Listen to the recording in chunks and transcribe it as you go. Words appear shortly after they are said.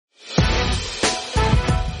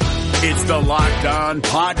It's the Locked On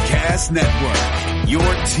Podcast Network, your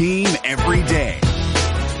team every day.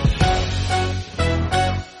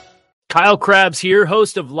 Kyle Krabs here,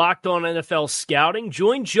 host of Locked On NFL Scouting.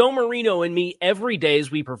 Join Joe Marino and me every day as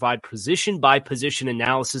we provide position-by-position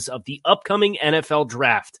analysis of the upcoming NFL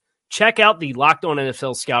Draft. Check out the Locked On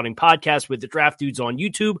NFL Scouting podcast with the Draft Dudes on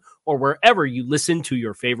YouTube or wherever you listen to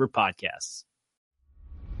your favorite podcasts.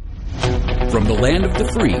 From the land of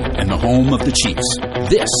the free and the home of the Chiefs,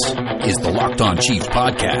 this is the Locked On Chiefs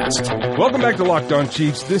podcast. Welcome back to Locked On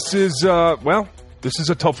Chiefs. This is, this is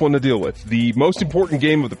a tough one to deal with. The most important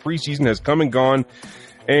game of the preseason has come and gone,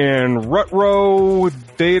 and Rut-Row,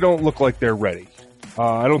 they don't look like they're ready.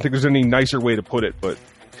 I don't think there's any nicer way to put it, but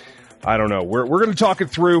I don't know. We're going to talk it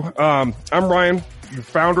through. I'm Ryan, your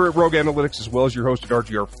founder at Rogue Analytics, as well as your host at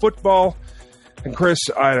RGR Football. And Chris,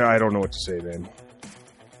 I don't know what to say, man.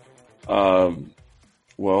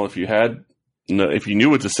 Well, if you knew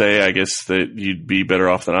what to say, I guess that you'd be better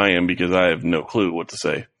off than I am because I have no clue what to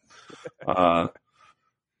say.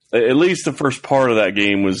 At least the first part of that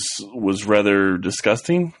game was rather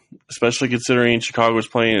disgusting, especially considering Chicago was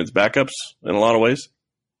playing its backups in a lot of ways.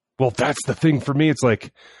 Well, that's the thing for me. It's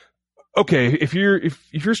like, okay, if you're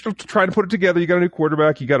still trying to put it together, you got a new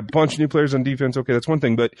quarterback, you got a bunch of new players on defense. Okay, that's one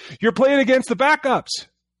thing, but you're playing against the backups,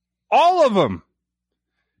 all of them.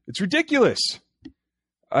 It's ridiculous.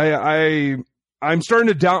 I'm starting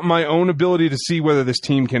to doubt my own ability to see whether this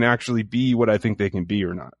team can actually be what I think they can be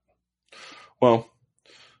or not. Well,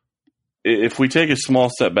 if we take a small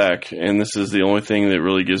step back, and this is the only thing that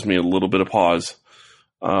really gives me a little bit of pause,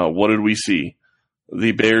 what did we see?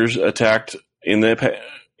 The Bears attacked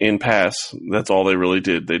in pass. That's all they really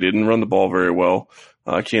did. They didn't run the ball very well.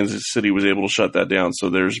 Kansas City was able to shut that down, so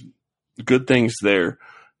there's good things there.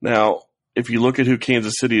 Now, if you look at who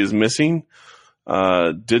Kansas City is missing,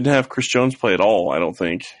 didn't have Chris Jones play at all, I don't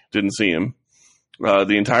think. Didn't see him.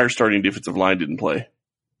 The entire starting defensive line didn't play.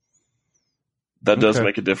 That does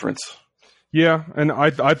make a difference. Yeah, and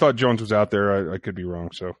I thought Jones was out there. I could be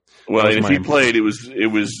wrong. So, well, if he played, it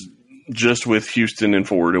was just with Houston and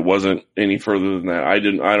Ford. It wasn't any further than that. I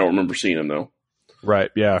don't remember seeing him though.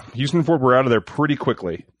 Right? Yeah, Houston and Ford were out of there pretty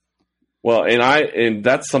quickly. Well, and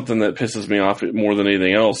that's something that pisses me off more than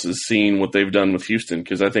anything else is seeing what they've done with Houston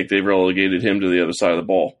because I think they've relegated him to the other side of the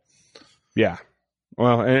ball. Yeah.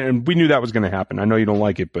 Well, and we knew that was going to happen. I know you don't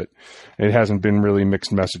like it, but it hasn't been really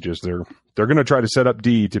mixed messages. They're going to try to set up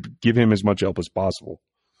D to give him as much help as possible.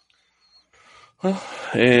 Well,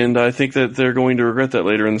 and I think that they're going to regret that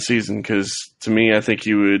later in the season because to me, I think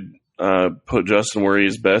you would put Justin where he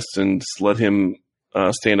is best and let him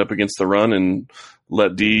stand up against the run and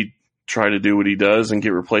let D try to do what he does and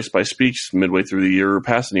get replaced by Speaks midway through the year or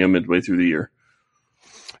Passanio midway through the year.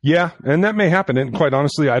 Yeah, and that may happen. And quite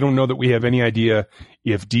honestly, I don't know that we have any idea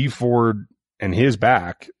if D Ford and his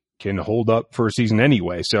back can hold up for a season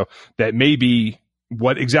anyway. So that may be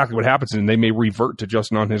exactly what happens, and they may revert to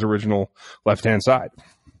Justin on his original left-hand side.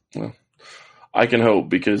 Well, I can hope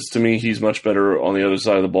because to me, he's much better on the other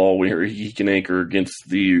side of the ball where he can anchor against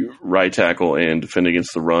the right tackle and defend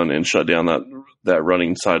against the run and shut down that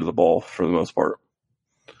running side of the ball for the most part.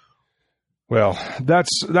 Well,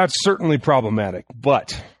 that's certainly problematic,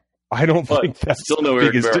 but I don't think that's still no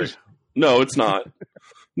Eric Berry. No, it's not.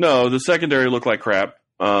 No, the secondary looked like crap.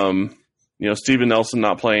 Steven Nelson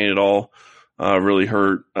not playing at all really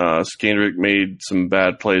hurt. Skandrick made some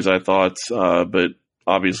bad plays, I thought, but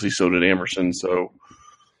obviously so did Emerson. So,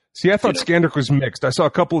 see, I thought Skandrick was mixed. I saw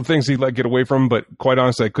a couple of things he'd let get away from, but quite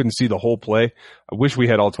honestly, I couldn't see the whole play. I wish we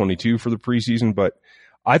had all 22 for the preseason, but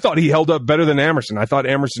I thought he held up better than Emerson. I thought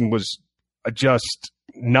Emerson was just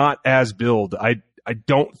not as billed. I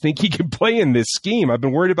don't think he can play in this scheme. I've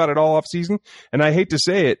been worried about it all offseason, and I hate to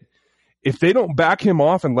say it. If they don't back him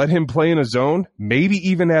off and let him play in a zone, maybe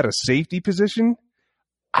even at a safety position,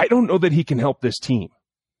 I don't know that he can help this team.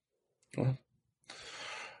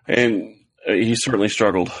 And he certainly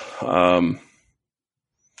struggled. The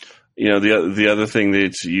other thing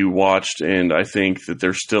that you watched, and I think that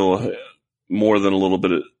they're still more than a little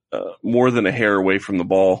bit more than a hair away from the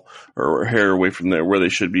ball or a hair away from there where they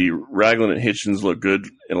should be. Ragland and Hitchens look good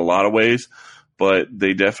in a lot of ways, but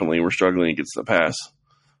they definitely were struggling against the pass.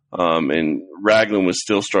 And Ragland was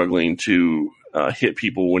still struggling to hit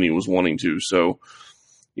people when he was wanting to. So,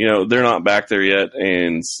 they're not back there yet,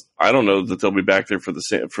 and I don't know that they'll be back there for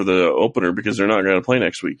the opener because they're not going to play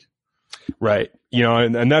next week. Right.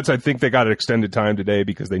 And that's, I think they got an extended time today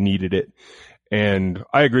because they needed it. And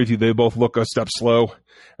I agree with you. They both look a step slow.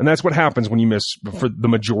 And that's what happens when you miss for the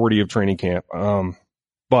majority of training camp.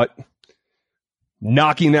 But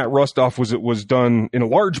knocking that rust off was done in a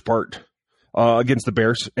large part against the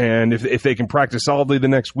Bears. And if they can practice solidly the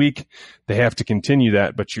next week, they have to continue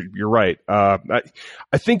that. But you're right. I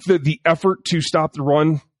think that the effort to stop the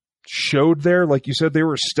run showed there. Like you said, they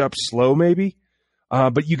were a step slow maybe.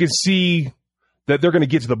 But you can see that they're going to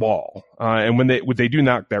get to the ball. And when they do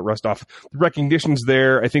knock that rust off, the recognition's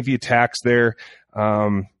there. I think the attack's there.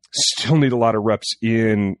 Still need a lot of reps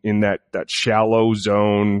in that shallow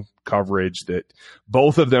zone coverage that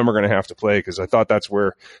both of them are going to have to play, because I thought that's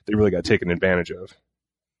where they really got taken advantage of.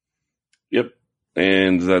 Yep.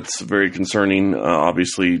 And that's very concerning.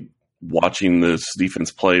 Obviously, watching this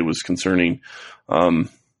defense play was concerning.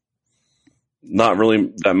 Not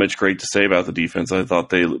really that much great to say about the defense. I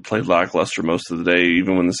thought they played lackluster most of the day,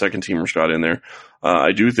 even when the second teamers got in there.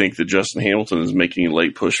 I do think that Justin Hamilton is making a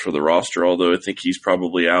late push for the roster, although I think he's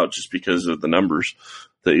probably out just because of the numbers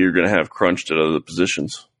that you're going to have crunched at other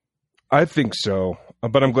positions. I think so,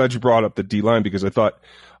 but I'm glad you brought up the D-line, because I thought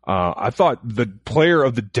the player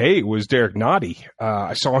of the day was Derek Nottie.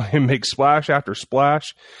 I saw him make splash after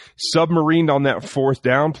splash, submarined on that fourth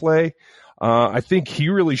down play. I think he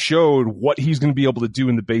really showed what he's going to be able to do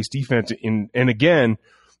in the base defense. And again,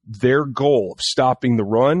 their goal of stopping the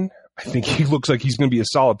run, I think he looks like he's going to be a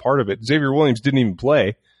solid part of it. Xavier Williams didn't even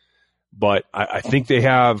play, but I think they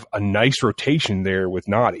have a nice rotation there with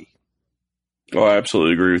Nottie. Oh, I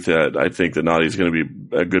absolutely agree with that. I think that Nottie's going to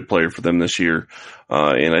be a good player for them this year.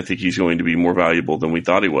 And I think he's going to be more valuable than we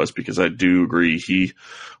thought he was, because I do agree he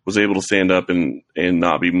was able to stand up and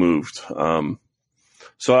not be moved.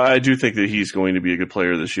 So I do think that he's going to be a good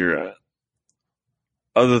player this year.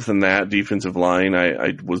 Other than that, defensive line,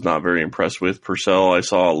 I was not very impressed with. Purcell, I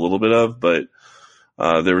saw a little bit of, but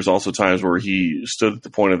there was also times where he stood at the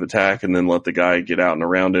point of attack and then let the guy get out and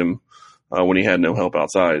around him when he had no help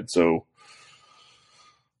outside. So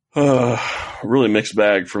really mixed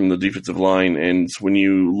bag from the defensive line. And when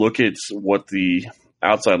you look at what the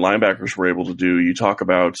outside linebackers were able to do, you talk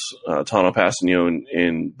about Tano Passanio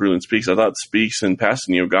and Breland Speaks. I thought Speaks and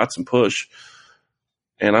Passanio got some push,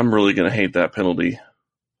 and I'm really going to hate that penalty.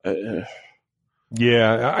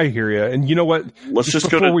 Yeah, I hear you. And you know what? Let's just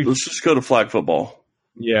go to flag football.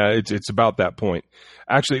 Yeah, it's about that point.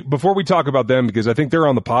 Actually, before we talk about them, because I think they're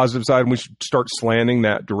on the positive side and we should start slanting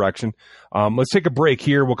that direction, let's take a break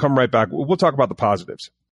here. We'll come right back. We'll talk about the positives.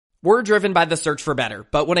 We're driven by the search for better,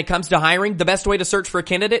 but when it comes to hiring, the best way to search for a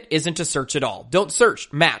candidate isn't to search at all. Don't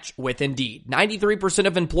search, match with Indeed. 93%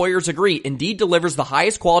 of employers agree Indeed delivers the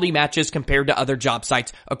highest quality matches compared to other job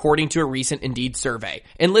sites, according to a recent Indeed survey.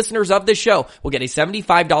 And listeners of this show will get a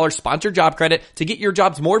 $75 sponsored job credit to get your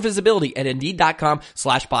jobs more visibility at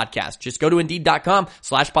Indeed.com/podcast. Just go to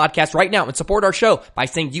Indeed.com/podcast right now and support our show by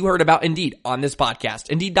saying you heard about Indeed on this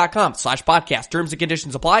podcast. Indeed.com/podcast. Terms and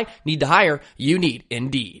conditions apply. Need to hire? You need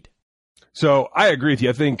Indeed. So I agree with you.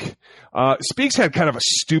 I think Speaks had kind of a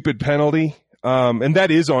stupid penalty, and that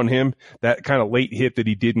is on him, that kind of late hit that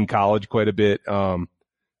he did in college quite a bit.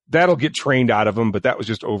 That'll get trained out of him, but that was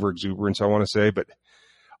just over-exuberance, I want to say. But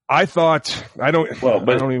I thought – I don't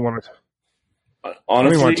even want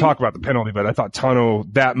to talk about the penalty, but I thought Tano,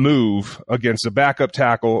 that move against a backup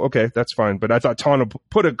tackle, okay, that's fine. But I thought Tano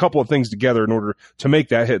put a couple of things together in order to make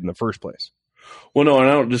that hit in the first place. Well, no, and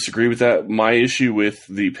I don't disagree with that. My issue with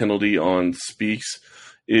the penalty on Speaks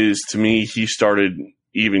is, to me, he started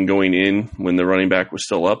even going in when the running back was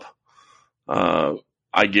still up.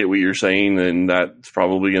 I get what you're saying, and that's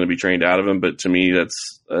probably going to be trained out of him, but to me,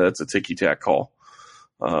 that's a ticky-tack call.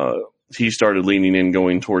 He started leaning in,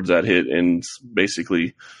 going towards that hit, and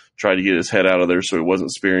basically tried to get his head out of there so he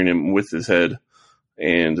wasn't spearing him with his head,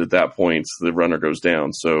 and at that point, the runner goes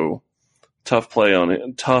down. So tough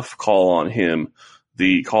call on him.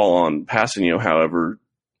 The call on Passanio, however,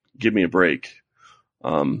 give me a break.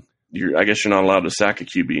 I guess you're not allowed to sack a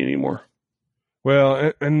QB anymore.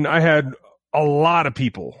 Well, and I had a lot of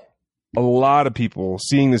people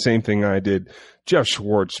seeing the same thing I did. Jeff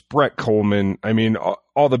Schwartz, Brett Coleman. I mean,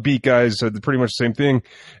 all the beat guys said pretty much the same thing,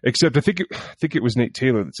 except I think it was Nate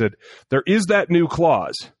Taylor that said there is that new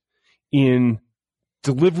clause in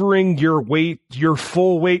delivering your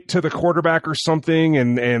full weight to the quarterback or something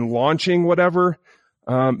and launching whatever.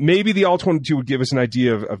 Maybe the All-22 would give us an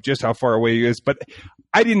idea of just how far away he is, but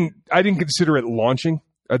I didn't consider it launching.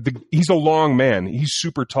 He's a long man. He's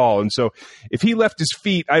super tall. And so if he left his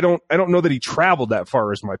feet, I don't know that he traveled that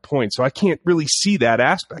far is my point. So I can't really see that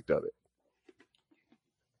aspect of it.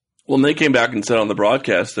 Well, and they came back and said on the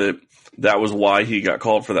broadcast that was why he got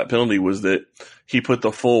called for that penalty, was that he put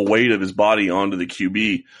the full weight of his body onto the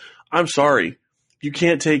QB. I'm sorry. You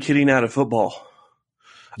can't take hitting out of football.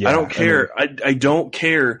 Yeah, I don't care. I don't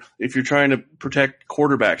care if you're trying to protect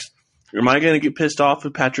quarterbacks. Am I going to get pissed off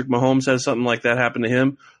if Patrick Mahomes has something like that happen to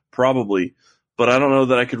him? Probably. But I don't know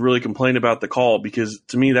that I could really complain about the call because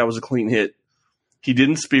to me that was a clean hit. He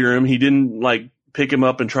didn't spear him. He didn't pick him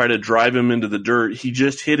up and try to drive him into the dirt. He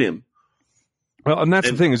just hit him. Well, and that's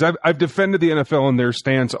the thing is I've defended the NFL and their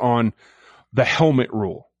stance on the helmet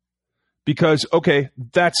rule. Because, okay,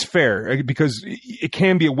 that's fair because it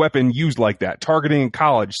can be a weapon used like that. Targeting in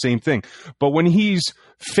college, same thing. But when he's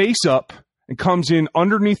face up and comes in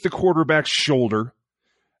underneath the quarterback's shoulder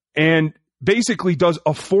and basically does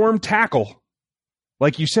a form tackle,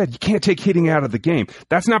 like you said, you can't take hitting out of the game.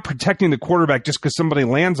 That's not protecting the quarterback just because somebody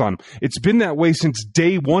lands on him. It's been that way since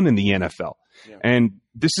day one in the NFL. Yeah. And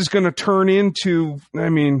this is going to turn into,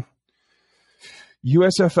 USFL?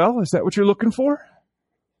 Is that what you're looking for?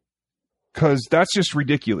 Because that's just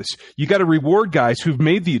ridiculous. You got to reward guys who've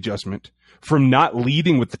made the adjustment from not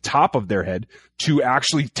leading with the top of their head to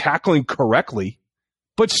actually tackling correctly,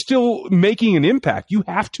 but still making an impact. You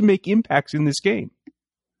have to make impacts in this game.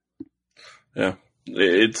 Yeah,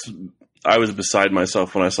 I was beside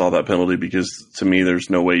myself when I saw that penalty because to me, there's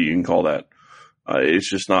no way you can call that. It's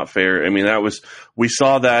just not fair. We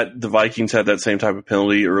saw that the Vikings had that same type of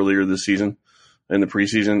penalty earlier this season. In the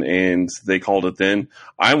preseason, and they called it then.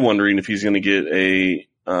 I'm wondering if he's going to get a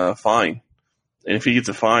fine. And if he gets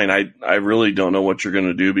a fine, I really don't know what you're going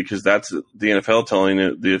to do because that's the NFL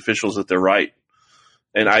telling the officials that they're right.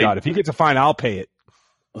 And God, if he gets a fine, I'll pay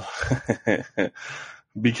it.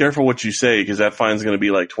 Be careful what you say because that fine's going to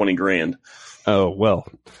be like $20,000. Oh, well.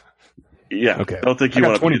 Yeah. Okay. Don't think you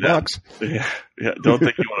want to pay that. Yeah. Don't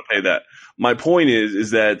think you want to pay that. My point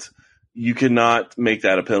is that you cannot make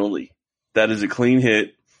that a penalty. That is a clean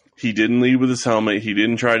hit. He didn't lead with his helmet. He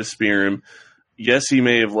didn't try to spear him. Yes, he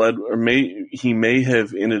may have led, or he may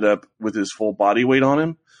have ended up with his full body weight on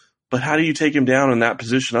him. But how do you take him down in that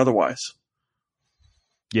position otherwise?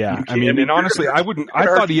 Yeah, honestly, I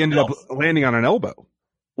thought he ended up landing on an elbow.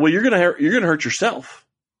 Well, you're gonna hurt yourself.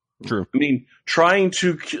 True. Trying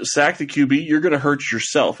to sack the QB, you're gonna hurt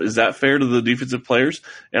yourself. Is that fair to the defensive players?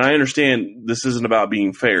 And I understand this isn't about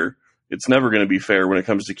being fair. It's never going to be fair when it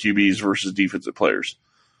comes to QBs versus defensive players.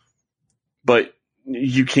 But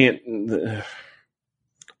you can't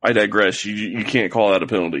 – I digress. You can't call that a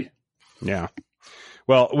penalty. Yeah.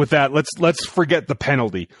 Well, with that, let's forget the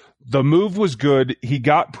penalty. The move was good. He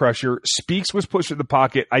got pressure. Speaks was pushed in the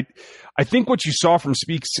pocket. I think what you saw from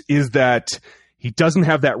Speaks is that he doesn't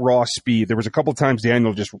have that raw speed. There was a couple of times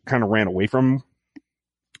Daniel just kind of ran away from him.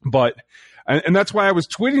 But – and that's why I was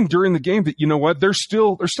tweeting during the game that, you know what, there's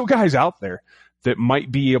still guys out there that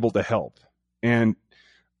might be able to help. And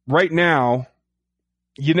right now,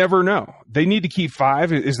 you never know. They need to keep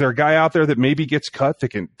 5. Is there a guy out there that maybe gets cut that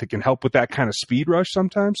can help with that kind of speed rush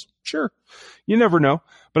sometimes? Sure. You never know.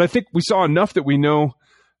 But I think we saw enough that we know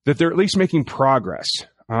that they're at least making progress.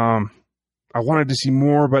 I wanted to see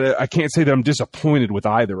more, but I can't say that I'm disappointed with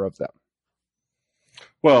either of them.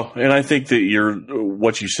 Well, and I think that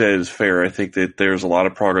what you said is fair. I think that there's a lot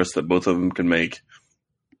of progress that both of them can make.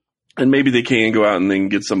 And maybe they can go out and then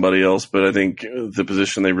get somebody else, but I think the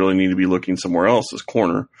position they really need to be looking somewhere else is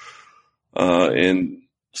corner. And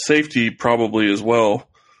safety probably as well,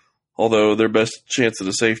 although their best chance at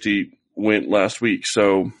a safety went last week.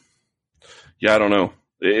 So, yeah, I don't know.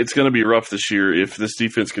 It's going to be rough this year if this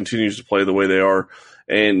defense continues to play the way they are.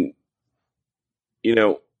 And,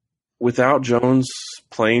 without Jones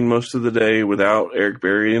playing most of the day, without Eric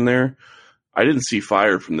Berry in there, I didn't see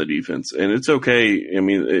fire from the defense. And it's okay.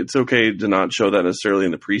 It's okay to not show that necessarily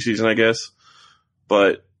in the preseason, I guess.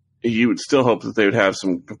 But you would still hope that they would have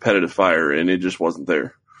some competitive fire, and it just wasn't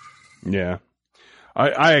there. Yeah.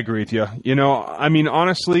 I agree with you.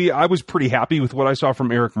 Honestly, I was pretty happy with what I saw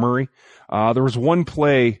from Eric Murray. There was one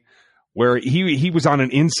play where he was on an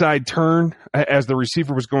inside turn as the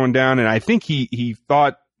receiver was going down, and I think he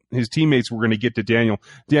thought his teammates were going to get to Daniel.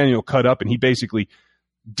 Daniel cut up, and he basically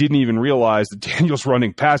didn't even realize that Daniel's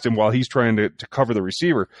running past him while he's trying to cover the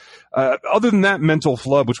receiver. Other than that mental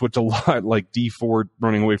flub, which looked a lot like Dee Ford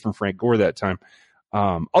running away from Frank Gore that time.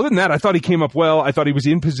 Other than that, I thought he came up well. I thought he was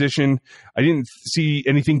in position. I didn't see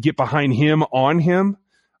anything get behind him on him.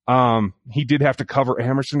 He did have to cover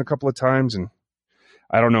Amerson a couple of times, and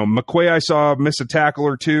I don't know. McQuay I saw miss a tackle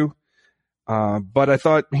or two. But I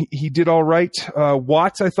thought he did all right.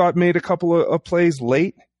 Watts, I thought, made a couple of plays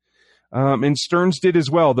late. And Stearns did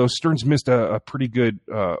as well, though Stearns missed a pretty good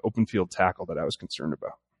open field tackle that I was concerned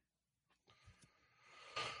about.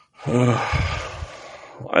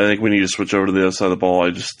 I think we need to switch over to the other side of the ball.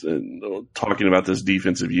 I just talking about this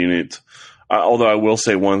defensive unit. Although I will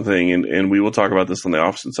say one thing, and we will talk about this on the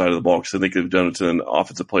opposite side of the ball because I think they've done it to an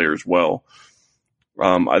offensive player as well.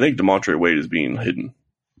 I think Demontre Wade is being hidden.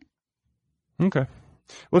 Okay.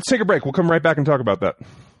 Let's take a break. We'll come right back and talk about that.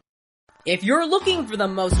 If you're looking for the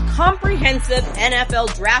most comprehensive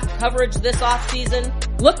NFL draft coverage this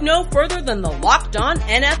offseason, look no further than the Locked On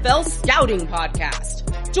NFL Scouting Podcast.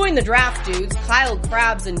 Join the draft dudes, Kyle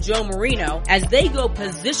Krabs and Joe Marino, as they go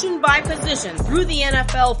position by position through the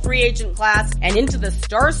NFL free agent class and into the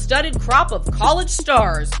star-studded crop of college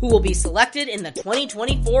stars who will be selected in the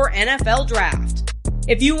 2024 NFL Draft.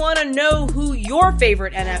 If you want to know who your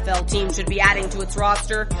favorite NFL team should be adding to its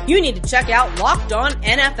roster, you need to check out Locked On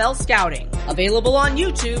NFL Scouting, available on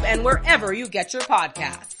YouTube and wherever you get your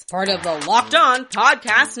podcasts. Part of the Locked On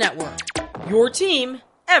Podcast Network, your team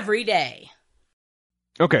every day.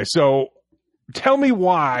 Okay, so tell me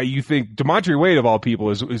why you think Demontre Wade, of all people,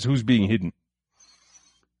 is who's being hidden.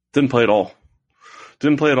 Didn't play at all.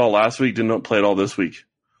 Didn't play at all last week, didn't play at all this week.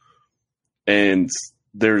 And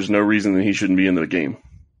there's no reason that he shouldn't be in the game.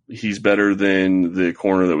 He's better than the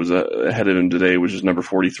corner that was ahead of him today, which is number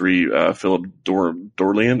 43, Philip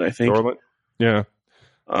Dorlian, I think. Dorlin? Yeah.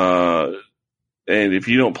 And if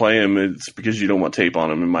you don't play him, it's because you don't want tape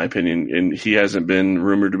on him, in my opinion. And he hasn't been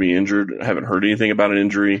rumored to be injured. I haven't heard anything about an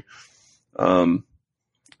injury. And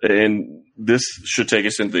this should take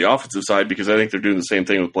us into the offensive side because I think they're doing the same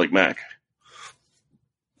thing with Blake Mack.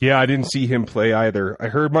 Yeah, I didn't see him play either. I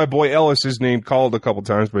heard my boy Ellis's name called a couple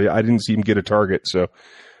times, but I didn't see him get a target. So,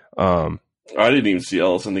 I didn't even see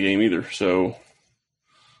Ellis in the game either. So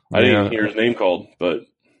I didn't even hear his name called, but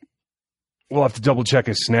we'll have to double check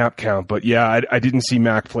his snap count. But yeah, I didn't see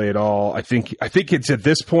Mack play at all. I think it's at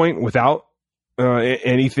this point, without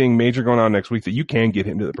anything major going on next week, that you can get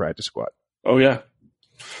him to the practice squad. Oh yeah,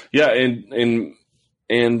 yeah, and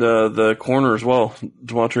the corner as well,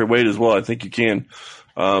 Demontre Wade as well. I think you can.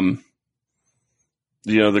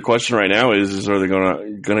 The question right now is are they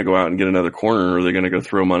going to go out and get another corner, or are they going to go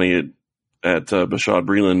throw money at Bashaud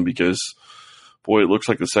Breeland? Because boy, it looks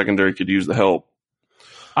like the secondary could use the help.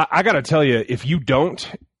 I got to tell you, if you don't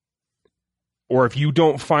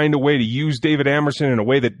find a way to use David Amerson in a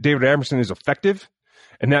way that David Amerson is effective,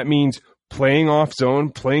 and that means playing off zone,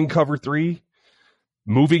 playing cover 3,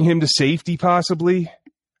 moving him to safety possibly,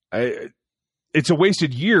 it's a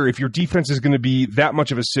wasted year if your defense is going to be that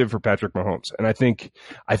much of a sieve for Patrick Mahomes. And I think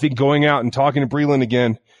going out and talking to Breeland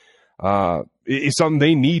again is something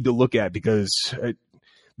they need to look at, because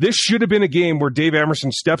this should have been a game where Dave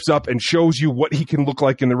Amerson steps up and shows you what he can look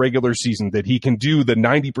like in the regular season, that he can do the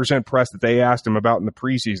 90% press that they asked him about in the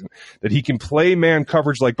preseason, that he can play man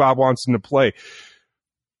coverage like Bob wants him to play.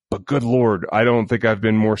 But good Lord, I don't think I've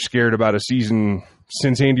been more scared about a season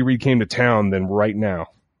since Andy Reid came to town than right now.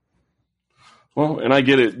 Well, and I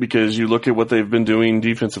get it, because you look at what they've been doing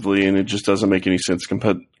defensively, and it just doesn't make any sense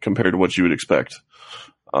compared to what you would expect.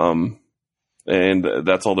 And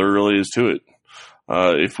that's all there really is to it.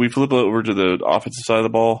 If we flip over to the offensive side of the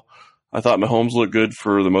ball, I thought Mahomes looked good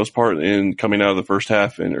for the most part in coming out of the first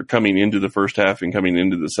half, or coming into the first half and coming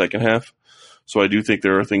into the second half. So I do think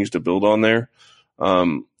there are things to build on there.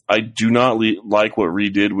 I do not like what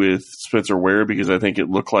Reid did with Spencer Ware, because I think it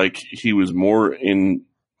looked like he was more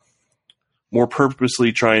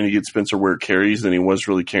purposely trying to get Spencer Ware carries than he was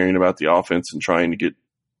really caring about the offense and trying to get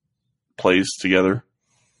plays together.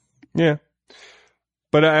 Yeah.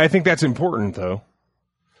 But I think that's important, though.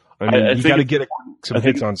 I mean, you got to get some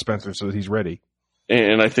hits on Spencer so that he's ready.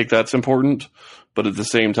 And I think that's important, but at the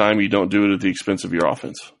same time, you don't do it at the expense of your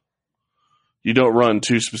offense. You don't run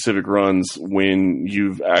 2 specific runs when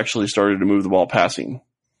you've actually started to move the ball passing.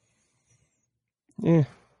 Yeah.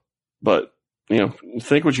 But,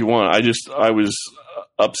 think what you want. I was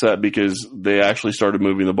upset because they actually started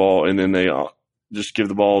moving the ball, and then they just give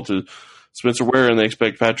the ball to Spencer Ware, and they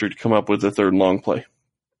expect Patrick to come up with a 3rd and long play.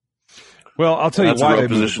 Well, I'll tell you why they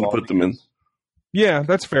position to put them in. Yeah,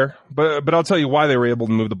 that's fair. But I'll tell you why they were able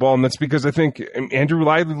to move the ball, and that's because I think Andrew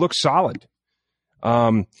Lively looks solid.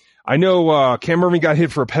 I know Cam Irving got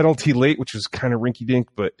hit for a penalty late, which was kind of rinky-dink,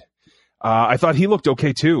 but I thought he looked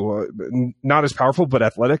okay too. Not as powerful, but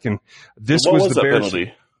athletic. And this what was the the Bears.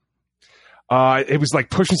 Penalty? It was like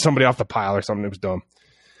pushing somebody off the pile or something. It was dumb.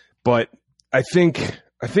 But I think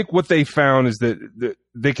what they found is that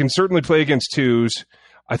they can certainly play against 2s.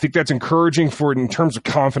 I think that's encouraging for it in terms of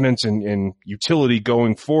confidence and utility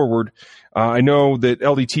going forward. I know that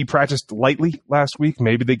LDT practiced lightly last week.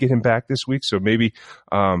 Maybe they get him back this week. So maybe,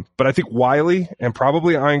 but I think Wiley and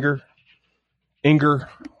probably Inger,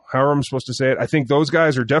 however I'm supposed to say it, I think those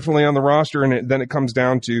guys are definitely on the roster. And then it comes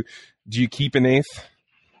down to, do you keep an 8th?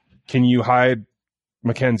 Can you hide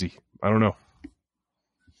McKenzie? I don't know.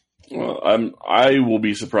 Well, I will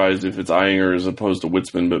be surprised if it's Inger as opposed to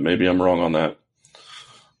Witzman, but maybe I'm wrong on that.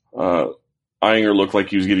 Inger looked like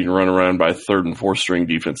he was getting run around by third and fourth string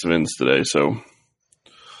defensive ends today. So,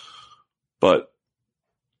 but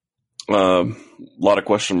a lot of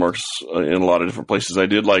question marks in a lot of different places. I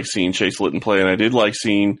did like seeing Chase Litton play, and I did like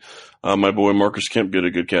seeing my boy Marcus Kemp get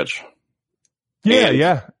a good catch.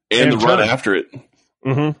 Yeah. And the run after it.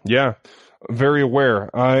 Mm-hmm. Yeah. Very aware.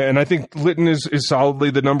 And I think Litton is solidly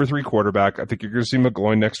the number 3 quarterback. I think you're going to see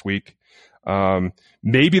McGloin next week.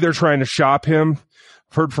 Maybe they're trying to shop him.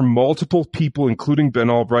 I've heard from multiple people, including Ben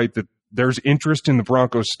Albright, that there's interest in the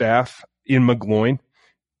Broncos staff in McGloin,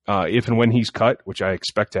 if and when he's cut, which I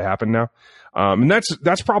expect to happen now. And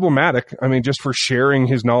that's problematic. I mean, just for sharing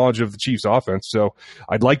his knowledge of the Chiefs offense. So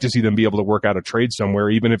I'd like to see them be able to work out a trade somewhere,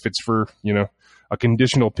 even if it's for, a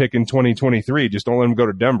conditional pick in 2023. Just don't let him go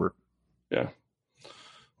to Denver. Yeah.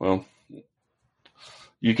 Well,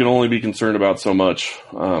 you can only be concerned about so much.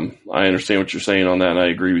 I understand what you're saying on that, and I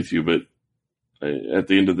agree with you. But at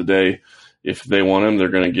the end of the day, if they want him, they're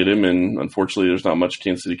going to get him. And unfortunately, there's not much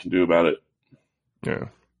Kansas City can do about it.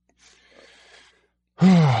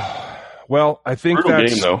 Yeah. Well, I think brutal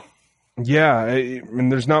that's game, though. Yeah, I mean,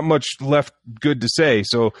 there's not much left good to say.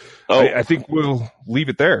 So I think we'll leave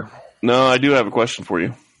it there. No, I do have a question for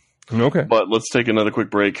you. Okay. But let's take another quick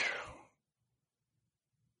break.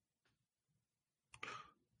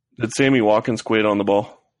 Did Sammy Watkins quit on the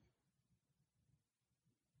ball?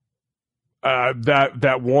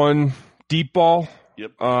 That one deep ball?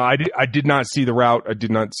 Yep. I did not see the route. I did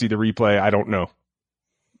not see the replay. I don't know.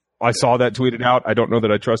 I saw that tweeted out. I don't know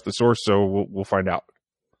that I trust the source, so we'll find out.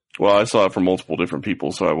 Well, I saw it from multiple different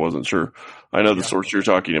people, so I wasn't sure. I know the source you're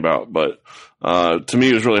talking about, but to me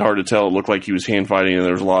it was really hard to tell. It looked like he was hand fighting, and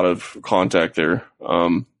there was a lot of contact there.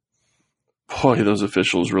 Boy, those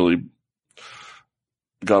officials really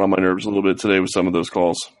got on my nerves a little bit today with some of those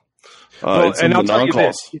calls. And I'll tell you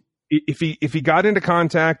this, if he got into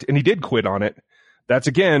contact and he did quit on it, that's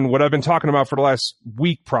again what I've been talking about for the last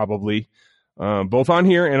week, probably, both on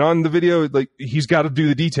here and on the video. Like, he's got to do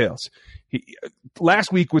the details.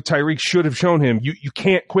 Last week with Tyreek should have shown him you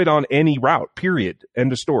can't quit on any route, period.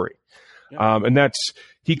 End of story. Yeah. And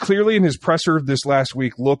he clearly in his presser this last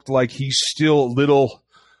week looked like he's still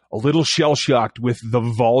a little shell shocked with the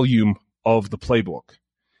volume of the playbook.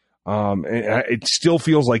 And it still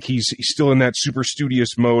feels like he's still in that super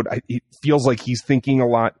studious mode. It feels like he's thinking a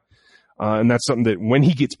lot. And that's something that when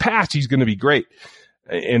he gets past, he's going to be great.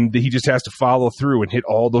 And he just has to follow through and hit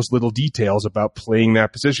all those little details about playing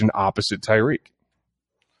that position opposite Tyreek.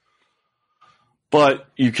 But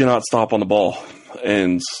you cannot stop on the ball.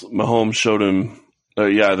 And Mahomes showed him,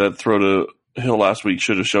 that throw to Hill last week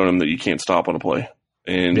should have shown him that you can't stop on a play.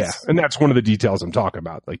 And that's one of the details I'm talking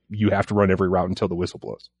about. Like, you have to run every route until the whistle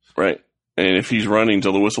blows. Right. And if he's running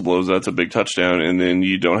until the whistle blows, that's a big touchdown. And then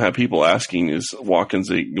you don't have people asking, is Watkins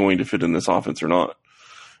going to fit in this offense or not?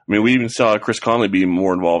 I mean, we even saw Chris Conley be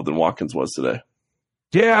more involved than Watkins was today.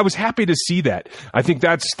 Yeah, I was happy to see that. I think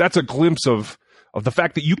that's a glimpse of the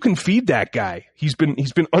fact that you can feed that guy. He's been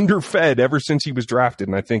underfed ever since he was drafted.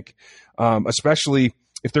 And I think, especially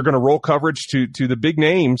if they're going to roll coverage to the big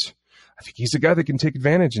names, I think he's a guy that can take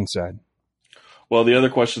advantage inside. Well, the other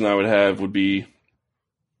question I would have would be,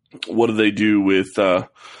 what do they do with the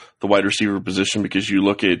wide receiver position? Because you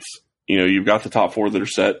look at, you've got the top 4 that are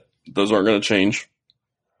set. Those aren't going to change.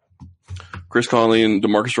 Chris Conley and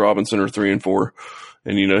Demarcus Robinson are 3 and 4,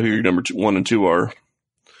 and you know who your number 1 and 2 are.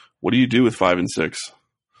 What do you do with 5 and 6?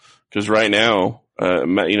 Because right now,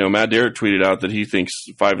 Matt Derrick tweeted out that he thinks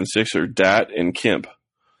 5 and 6 are Dat and Kemp.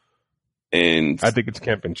 And I think it's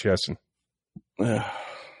Kemp and Chesson.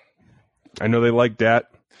 I know they like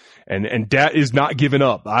Dat, and Dat is not giving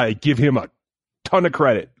up. I give him a ton of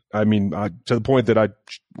credit. I mean, to the point that I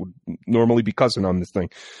would normally be cussing on this thing,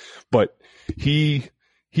 but he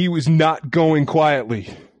was not going quietly.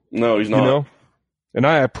 No, he's not. And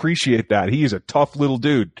I appreciate that. He is a tough little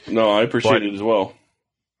dude. No, I appreciate it as well.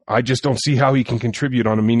 I just don't see how he can contribute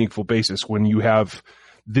on a meaningful basis when you have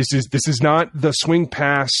this is not the swing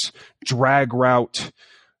pass, drag route,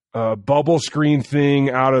 bubble screen thing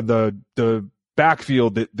out of the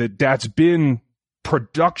backfield that's been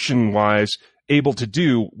production-wise able to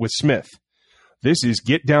do with Smith. This is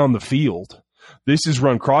get down the field. This is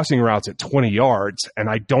run crossing routes at 20 yards, and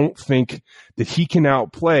I don't think that he can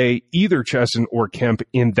outplay either Chesson or Kemp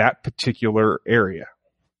in that particular area.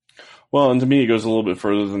 Well, and to me, it goes a little bit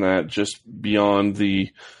further than that, just beyond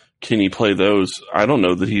the can he play those. I don't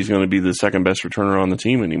know that he's going to be the second best returner on the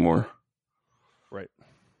team anymore. Right.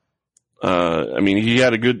 I mean, he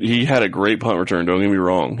had a great punt return. Don't get me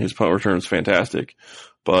wrong. His punt return is fantastic,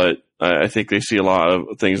 but I think they see a lot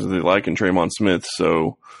of things that they like in Traymon Smith.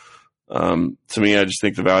 So To me, I just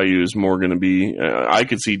think the value is more going to be, I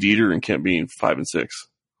could see Dieter and Kent being 5 and 6.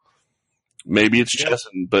 Maybe it's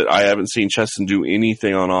Chesson, but I haven't seen Chesson do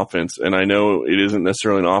anything on offense. And I know it isn't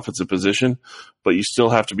necessarily an offensive position, but you still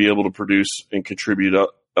have to be able to produce and contribute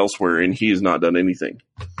elsewhere, and he has not done anything.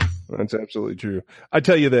 That's absolutely true. I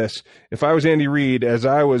tell you this, if I was Andy Reid, as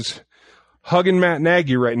I was hugging Matt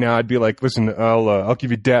Nagy right now, I'd be like, listen, I'll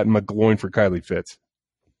give you Dat and McGloin for Kylie Fitz.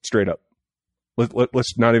 Straight up.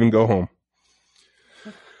 Let's not even go home.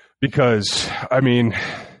 Because, I mean,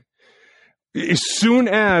 as soon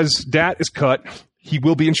as Dat is cut, he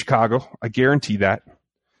will be in Chicago. I guarantee that.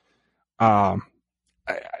 I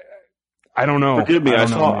don't know. Forgive me,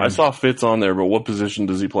 I saw Fitz on there, but what position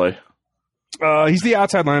does he play? He's the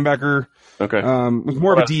outside linebacker. Okay. Was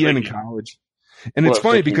more of a DN in college. And it's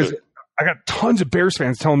funny because I got tons of Bears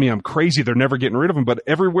fans telling me I'm crazy. They're never getting rid of him. But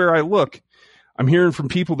everywhere I look, I'm hearing from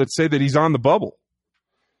people that say that he's on the bubble.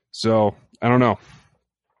 So I don't know.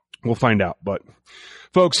 We'll find out. But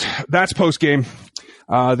folks, that's post game.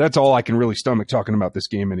 That's all I can really stomach talking about this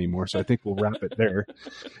game anymore. So I think we'll wrap it there.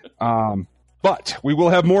 But we will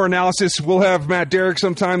have more analysis. We'll have Matt Derrick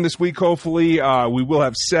sometime this week, hopefully. We will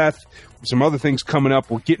have Seth. Some other things coming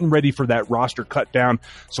up. We're getting ready for that roster cut down.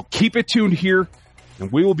 So keep it tuned here,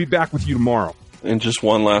 and we will be back with you tomorrow. And just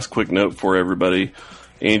one last quick note for everybody.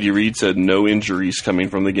 Andy Reid said no injuries coming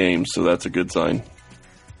from the game, so that's a good sign.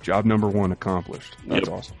 Job number 1 accomplished. That's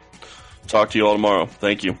awesome. Talk to you all tomorrow.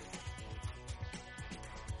 Thank you.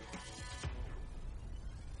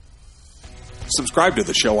 Subscribe to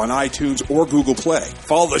the show on iTunes or Google Play.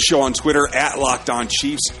 Follow the show on Twitter at Locked On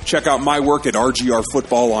Chiefs. Check out my work at RGR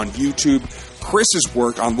Football on YouTube, Chris's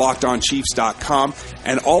work on LockedOnChiefs.com,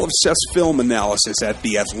 and all of Seth's film analysis at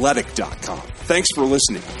TheAthletic.com. Thanks for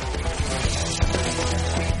listening.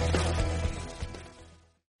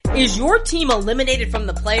 Is your team eliminated from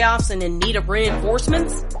the playoffs and in need of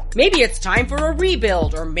reinforcements? Maybe it's time for a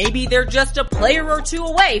rebuild, or maybe they're just a player or two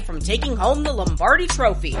away from taking home the Lombardi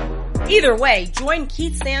Trophy. Either way, join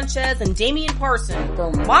Keith Sanchez and Damian Parson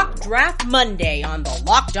for Mock Draft Monday on the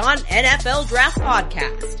Locked On NFL Draft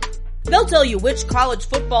Podcast. They'll tell you which college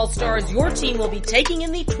football stars your team will be taking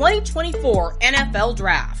in the 2024 NFL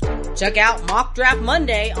Draft. Check out Mock Draft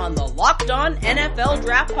Monday on the Locked On NFL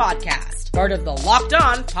Draft Podcast, part of the Locked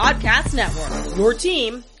On Podcast Network. Your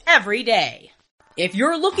team every day. If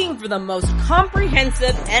you're looking for the most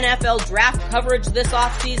comprehensive NFL draft coverage this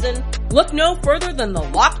offseason, look no further than the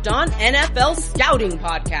Locked On NFL Scouting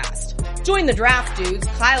Podcast. Join the draft dudes,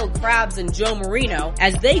 Kyle Krabs and Joe Marino,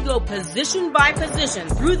 as they go position by position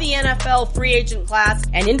through the NFL free agent class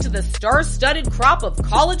and into the star-studded crop of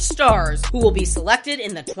college stars who will be selected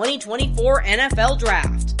in the 2024 NFL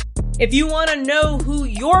Draft. If you want to know who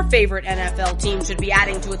your favorite NFL team should be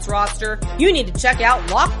adding to its roster, you need to check out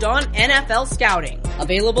Locked On NFL Scouting,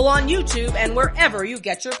 available on YouTube and wherever you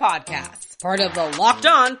get your podcasts. Part of the Locked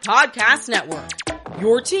On Podcast Network.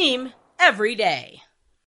 Your team every day.